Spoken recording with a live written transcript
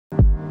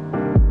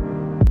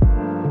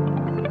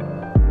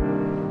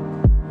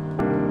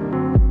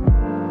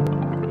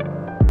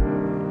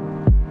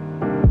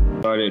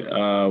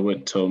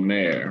with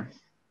Tomer.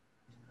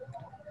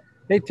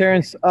 Hey,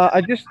 Terrance.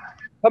 I just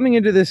coming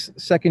into this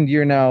second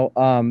year now.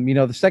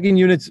 The second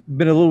unit's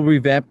been a little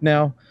revamped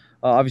now.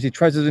 Obviously,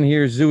 Trez isn't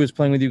here. Zoo is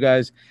playing with you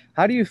guys.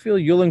 How do you feel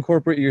you'll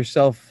incorporate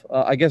yourself?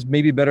 I guess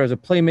maybe better as a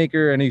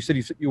playmaker. I know you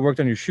said you worked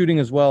on your shooting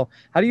as well.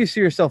 How do you see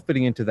yourself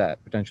fitting into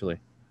that potentially?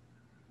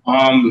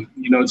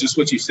 Just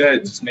what you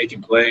said, just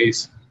making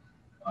plays.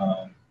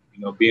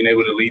 Being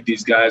able to lead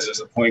these guys as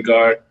a point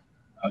guard,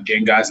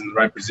 getting guys in the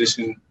right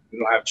position. We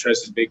don't have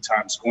Trez's big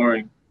time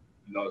scoring,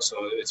 so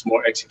it's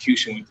more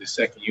execution with the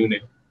second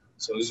unit.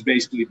 So it's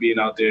basically being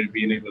out there,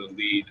 being able to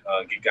lead,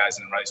 get guys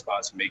in the right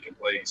spots and making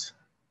plays,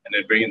 and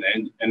then bringing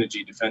the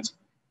energy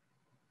defensively.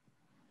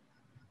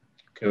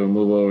 Okay, we'll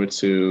move over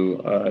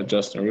to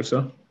Justin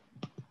Russo.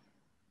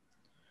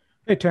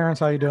 Hey, Terrance,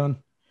 how you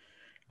doing?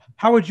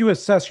 How would you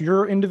assess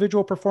your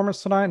individual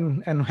performance tonight,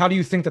 and how do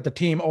you think that the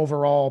team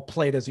overall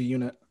played as a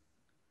unit?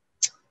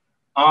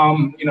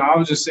 I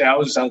would just say I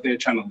was just out there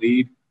trying to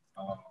lead.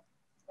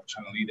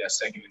 Trying to lead that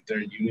second and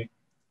third unit.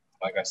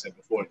 Like I said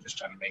before, just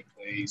trying to make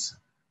plays,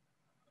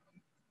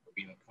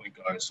 being a point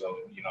guard. So,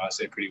 I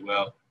say pretty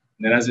well.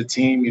 And then as a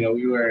team,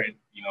 we were,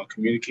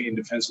 communicating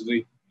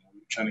defensively. We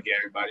were trying to get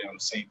everybody on the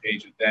same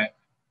page with that.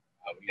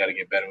 We got to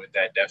get better with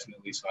that,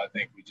 definitely. So I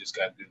think we just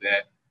got to do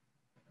that.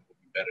 We'll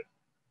be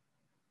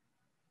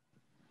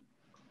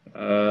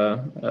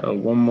better.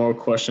 One more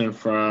question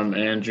from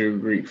Andrew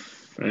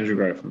Greif. Andrew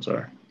Greif, I'm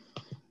sorry.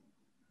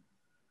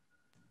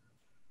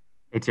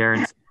 Hey,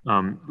 Terrance.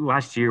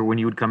 Last year, when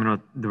you would come in with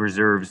the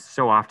reserves,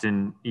 so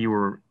often you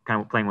were kind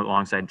of playing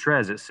alongside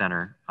Trez at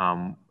center.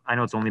 I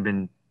know it's only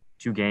been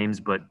 2 games,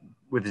 but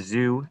with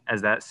Zoo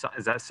as that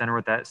center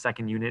with that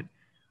second unit,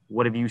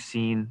 what have you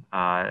seen?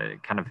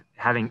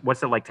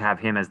 What's it like to have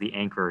him as the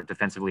anchor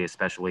defensively,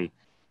 especially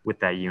with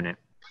that unit?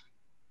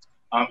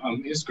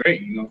 It's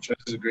great. Trez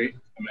is great.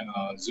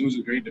 Zoo's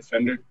a great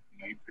defender.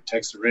 He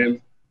protects the rim.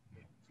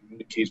 He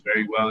communicates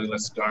very well. He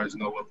lets the guards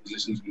know what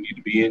positions we need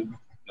to be in.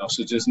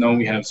 So just knowing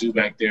we have Zoo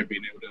back there,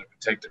 being able to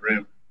protect the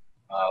rim,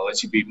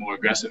 lets you be more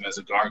aggressive as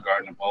a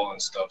guarding the ball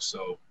and stuff.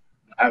 So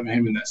having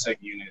him in that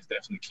second unit is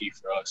definitely key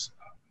for us.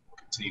 We'll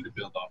continue to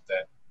build off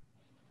that.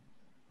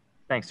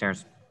 Thanks,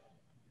 Terrance.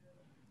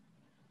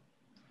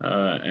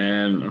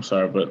 And I'm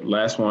sorry, but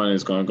last one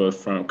is going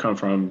to come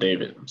from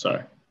David. I'm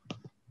sorry.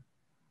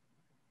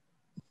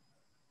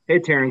 Hey,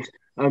 Terrance.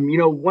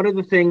 One of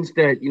the things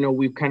that,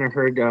 we've kind of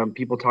heard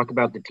people talk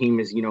about the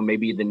team is,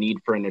 maybe the need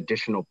for an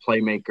additional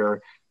playmaker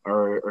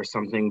or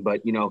something.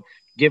 But,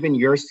 given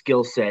your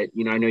skill set,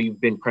 I know you've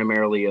been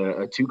primarily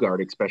a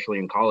 2-guard, especially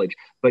in college.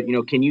 But,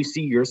 can you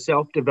see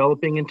yourself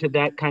developing into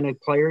that kind of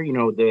player,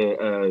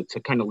 to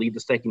kind of lead the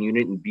second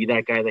unit and be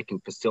that guy that can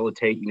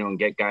facilitate, and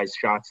get guys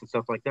shots and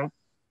stuff like that?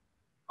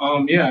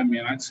 Yeah,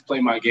 I just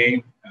play my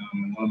game.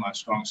 One of my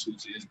strong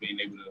suits is being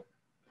able to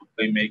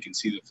play, make, and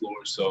see the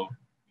floor. So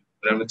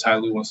whatever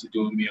Tyloo wants to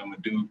do with me, I'm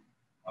going to do.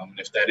 And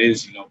if that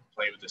is,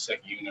 play with the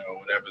second unit or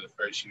whatever, the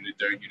first unit,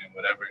 third unit,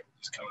 whatever,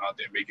 just coming out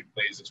there making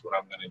plays is what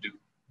I'm going to do.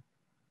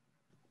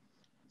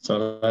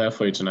 So I have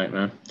for you tonight,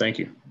 man. Thank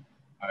you.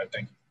 All right,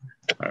 thank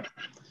you. All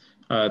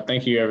right.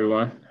 Thank you,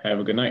 everyone. Have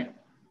a good night.